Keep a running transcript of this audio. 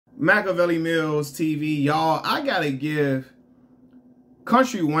Machiavelli Mills TV, y'all, I gotta give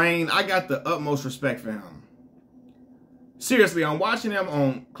Kountry Wayne, I got the utmost respect for him. Seriously, I'm watching him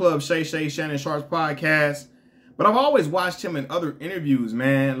on Club Shay Shay, Shannon Sharp's podcast, but I've always watched him in other interviews,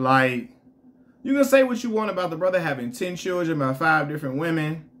 man. Like, you can say what you want about the brother having 10 children by 5 different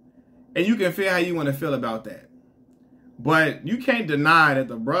women, and you can feel how you want to feel about that. But you can't deny that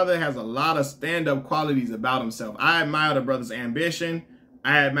the brother has a lot of stand-up qualities about himself. I admire the brother's ambition.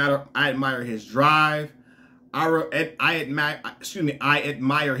 I admire his drive. I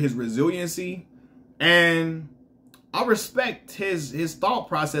admire his resiliency, and I respect his thought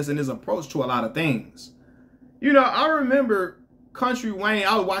process and his approach to a lot of things. You know, I remember Kountry Wayne,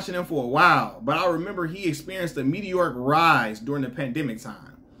 I was watching him for a while, but I remember he experienced a meteoric rise during the pandemic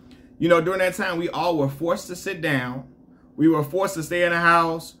time. You know, during that time, we all were forced to sit down. We were forced to stay in the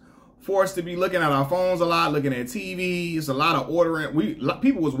house, forced to be looking at our phones a lot, looking at TV. It's a lot of ordering.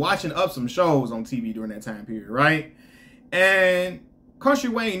 People was watching up some shows on TV during that time period, right? And Kountry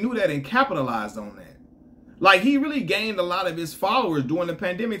Wayne knew that and capitalized on that. Like, he really gained a lot of his followers during the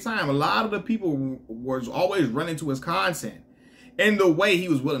pandemic time. A lot of the people was always running to his content and the way he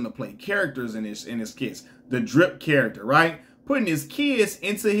was willing to play characters in his skits. The drip character, right? Putting his kids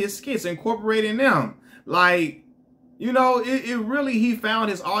into his skits, incorporating them. Like, you know, it really, he found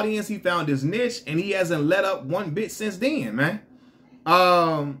his audience, he found his niche, and he hasn't let up one bit since then, man.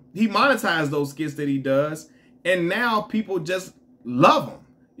 He monetized those skits that he does, and now people just love him.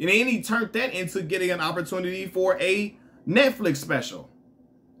 And then he turned that into getting an opportunity for a Netflix special.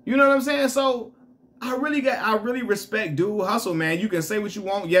 You know what I'm saying? So I really respect Dude Hustle, man. You can say what you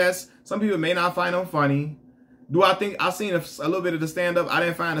want. Yes, some people may not find him funny. Do I think I've seen a little bit of the stand-up? I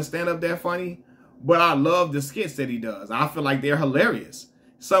didn't find the stand-up that funny, but I love the skits that he does. I feel like they're hilarious.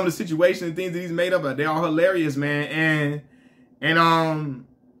 Some of the situations and things that he's made up, they are hilarious, man. And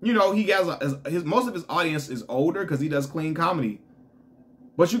you know, he has most of his audience is older because he does clean comedy.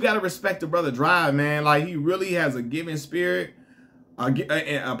 But you got to respect the brother drive, man. Like, he really has a giving spirit,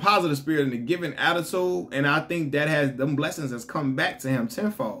 a positive spirit and a giving attitude. And I think that them blessings has come back to him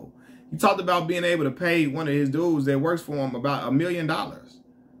tenfold. He talked about being able to pay one of his dudes that works for him about $1 million,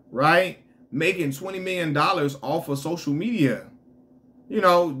 right? Making $20 million off of social media, you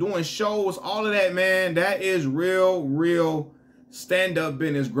know, doing shows, all of that, man. That is real stand-up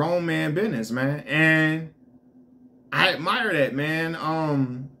business, grown man business, man. And I admire that, man.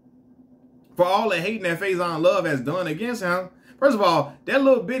 For all the hating that Faison Love has done against him. First of all, that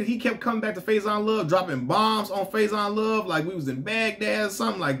little bit, he kept coming back to Faison Love, dropping bombs on Faison Love like we was in Baghdad or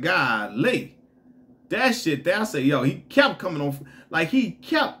something. Like, golly. That shit there, I say, yo, he kept coming on, like, he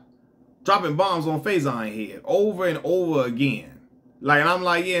kept dropping bombs on Faison head over and over again. Like, and I'm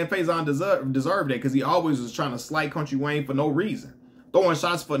like, yeah, Faison deserved that because he always was trying to slight Kountry Wayne for no reason. Throwing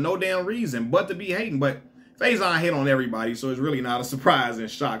shots for no damn reason but to be hating. But Faison hit on everybody, so it's really not a surprise and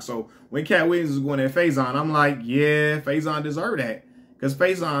shock. So when Cat Williams was going at Faison, I'm like, yeah, Faison deserved that. Because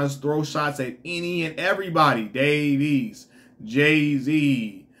Faison throws shots at any and everybody. Dave East,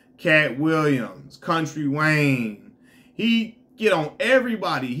 Jay-Z, Cat Williams, Kountry Wayne. He get on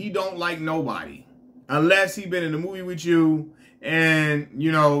everybody. He don't like nobody. Unless he been in the movie with you and,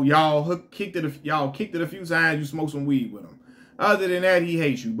 you know, y'all kicked it a few times, you smoke some weed with him. Other than that, he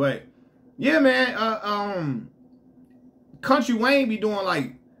hates you. But yeah, man, Kountry Wayne be doing,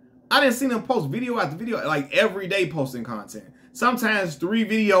 like, I didn't see him post video after video, like every day posting content. Sometimes 3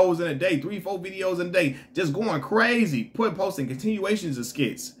 videos in a day, 3-4 videos in a day, just going crazy, posting continuations of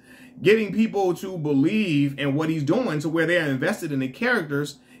skits, getting people to believe in what he's doing to where they're invested in the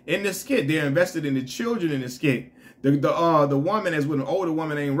characters in the skit. They're invested in the children in the skit. The woman is with an older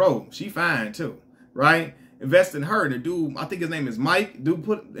woman named Rose. She fine too, right? Invest in her. The dude, I think his name is Mike.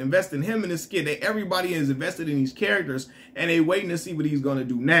 Invest in him in the skit. Everybody is invested in these characters, and they waiting to see what he's gonna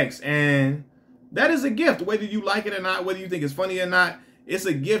do next. And that is a gift, whether you like it or not, whether you think it's funny or not. It's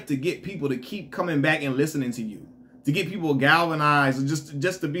a gift to get people to keep coming back and listening to you, to get people galvanized, and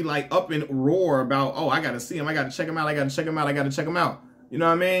just to be like up and roar about, oh, I gotta see him, I gotta check him out, I gotta check him out, I gotta check him out. You know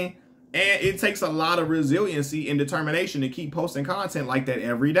what I mean? And it takes a lot of resiliency and determination to keep posting content like that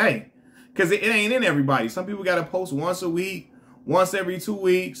every day. Because it ain't in everybody. Some people got to post once a week, once every 2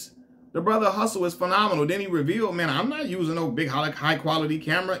 weeks. The brother hustle is phenomenal. Then he revealed, man, I'm not using no big high quality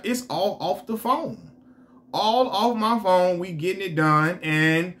camera. It's all off the phone. All off my phone. We getting it done.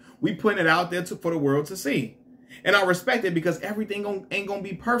 And we putting it out there for the world to see. And I respect it because everything ain't going to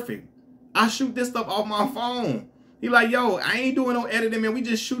be perfect. I shoot this stuff off my phone. He like, yo, I ain't doing no editing, man. We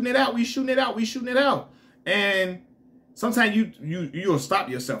just shooting it out. We shooting it out. We shooting it out. And Sometimes you'll stop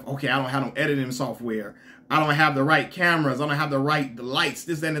yourself. Okay, I don't have no editing software. I don't have the right cameras. I don't have the lights,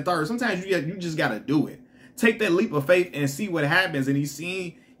 this, that, and the third. Sometimes you just got to do it. Take that leap of faith and see what happens. And you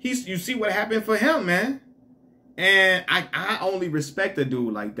see what happened for him, man. And I only respect a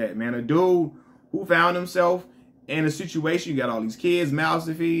dude like that, man. A dude who found himself in a situation. You got all these kids, mouths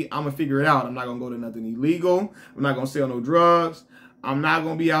to feed. I'm going to figure it out. I'm not going to go to nothing illegal. I'm not going to sell no drugs. I'm not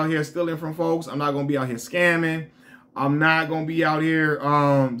going to be out here stealing from folks. I'm not going to be out here scamming. I'm not going to be out here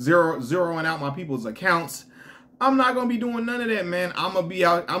zeroing out my people's accounts. I'm not going to be doing none of that, man. I'm going to be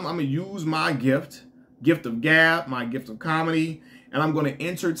out. I'm going to use my gift of gab, my gift of comedy, and I'm going to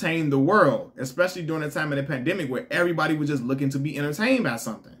entertain the world, especially during the time of the pandemic where everybody was just looking to be entertained by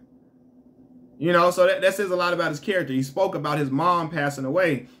something. You know, so that says a lot about his character. He spoke about his mom passing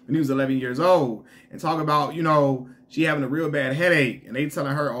away when he was 11 years old and talk about, you know, she having a real bad headache, and they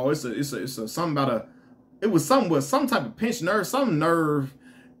telling her, oh, it's something about a, it was some type of pinched nerve, some nerve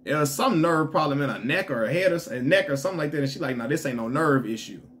problem in a neck or a head or a neck or something like that. And she like, no, this ain't no nerve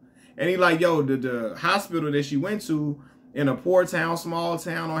issue. And he like, yo, the hospital that she went to in a poor town, small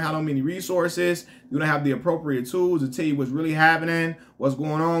town, don't have no many resources. You don't have the appropriate tools to tell you what's really happening, what's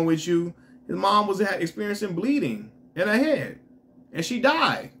going on with you. His mom was experiencing bleeding in her head, and she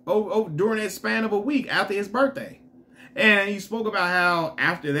died during that span of a week after his birthday. And he spoke about how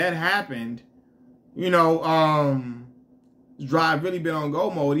after that happened, you know, Drive really been on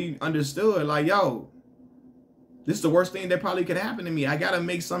go mode. He understood like, yo, this is the worst thing that probably could happen to me. I got to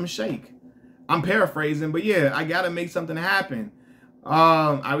make something shake. I'm paraphrasing, but yeah, I got to make something happen.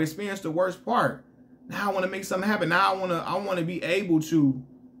 I've experienced the worst part. Now I want to make something happen. Now I want to be able to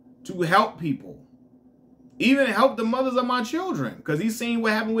help people, even help the mothers of my children, because he's seen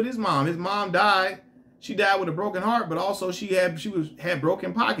what happened with his mom. His mom died. She died with a broken heart, but also she had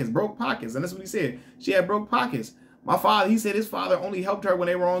broken pockets, broke pockets, and that's what he said. She had broke pockets. My father, he said his father only helped her when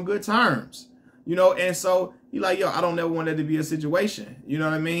they were on good terms, you know, and so he like, yo, I don't ever want that to be a situation, you know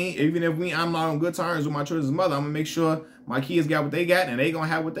what I mean? Even if I'm not on good terms with my children's mother, I'm gonna make sure my kids got what they got and they gonna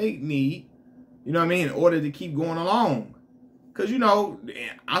have what they need, you know what I mean, in order to keep going along. Because, you know,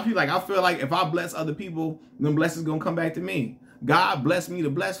 I feel like if I bless other people, then blessings gonna come back to me. God bless me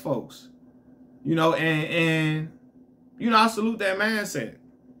to bless folks. You know, and you know, I salute that mindset.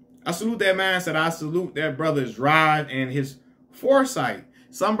 I salute that mindset. I salute that brother's drive and his foresight.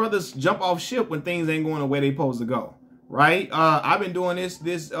 Some brothers jump off ship when things ain't going the way they supposed to go. Right? I've been doing this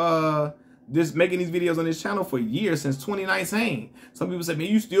making these videos on this channel for years, since 2019. Some people say, man,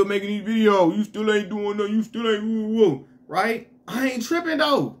 you still making these videos. You still ain't doing nothing. You still ain't woo. Right? I ain't tripping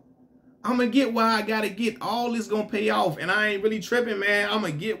though. I'm gonna get where I gotta get. All this gonna pay off, and I ain't really tripping, man. I'm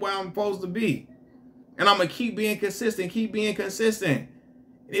gonna get where I'm supposed to be, and I'm gonna keep being consistent.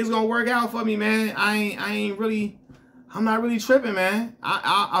 It's gonna work out for me, man. I'm not really tripping, man.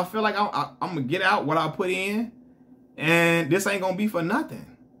 I feel like I'm gonna get out what I put in, and this ain't gonna be for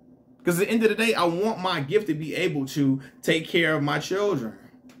nothing. Because at the end of the day, I want my gift to be able to take care of my children,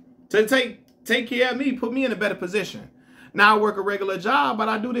 to take care of me, put me in a better position. Now I work a regular job, but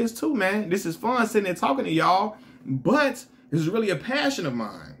I do this too, man. This is fun sitting there talking to y'all, but this is really a passion of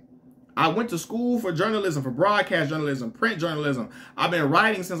mine. I went to school for journalism, for broadcast journalism, print journalism. I've been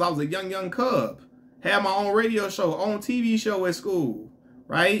writing since I was a young cub. Had my own radio show, own TV show at school,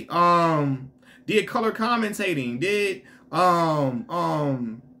 right? Did color commentating, did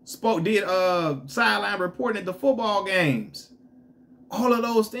sideline reporting at the football games. All of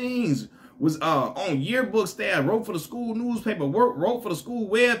those things. Was on yearbook staff, wrote for the school newspaper, wrote for the school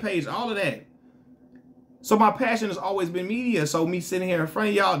webpage, all of that. So my passion has always been media. So me sitting here in front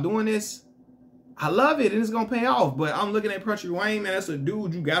of y'all doing this, I love it, and it's gonna pay off. But I'm looking at Kountry Wayne, man. That's a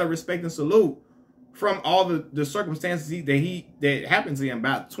dude you gotta respect and salute from all the circumstances that happened to him.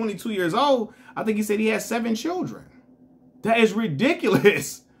 About 22 years old, I think he said he had 7 children. That is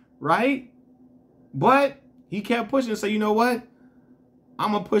ridiculous, right? But he kept pushing and said, you know what?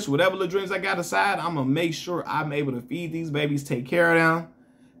 I'm going to push whatever little dreams I got aside. I'm going to make sure I'm able to feed these babies, take care of them,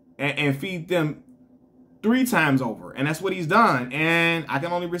 and feed them 3 times over. And that's what he's done. And I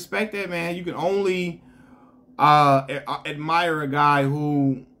can only respect that, man. You can only admire a guy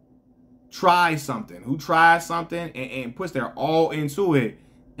who tries something, and puts their all into it.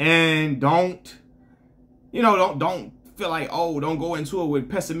 And don't feel like, oh, don't go into it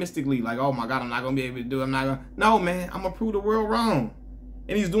with pessimistically, like, oh my God, I'm not going to be able to do it. No, man, I'm going to prove the world wrong.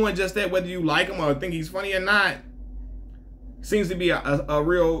 And he's doing just that, whether you like him or think he's funny or not. Seems to be a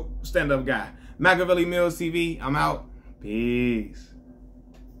real stand-up guy. Machiavelli Mills TV, I'm out. Peace.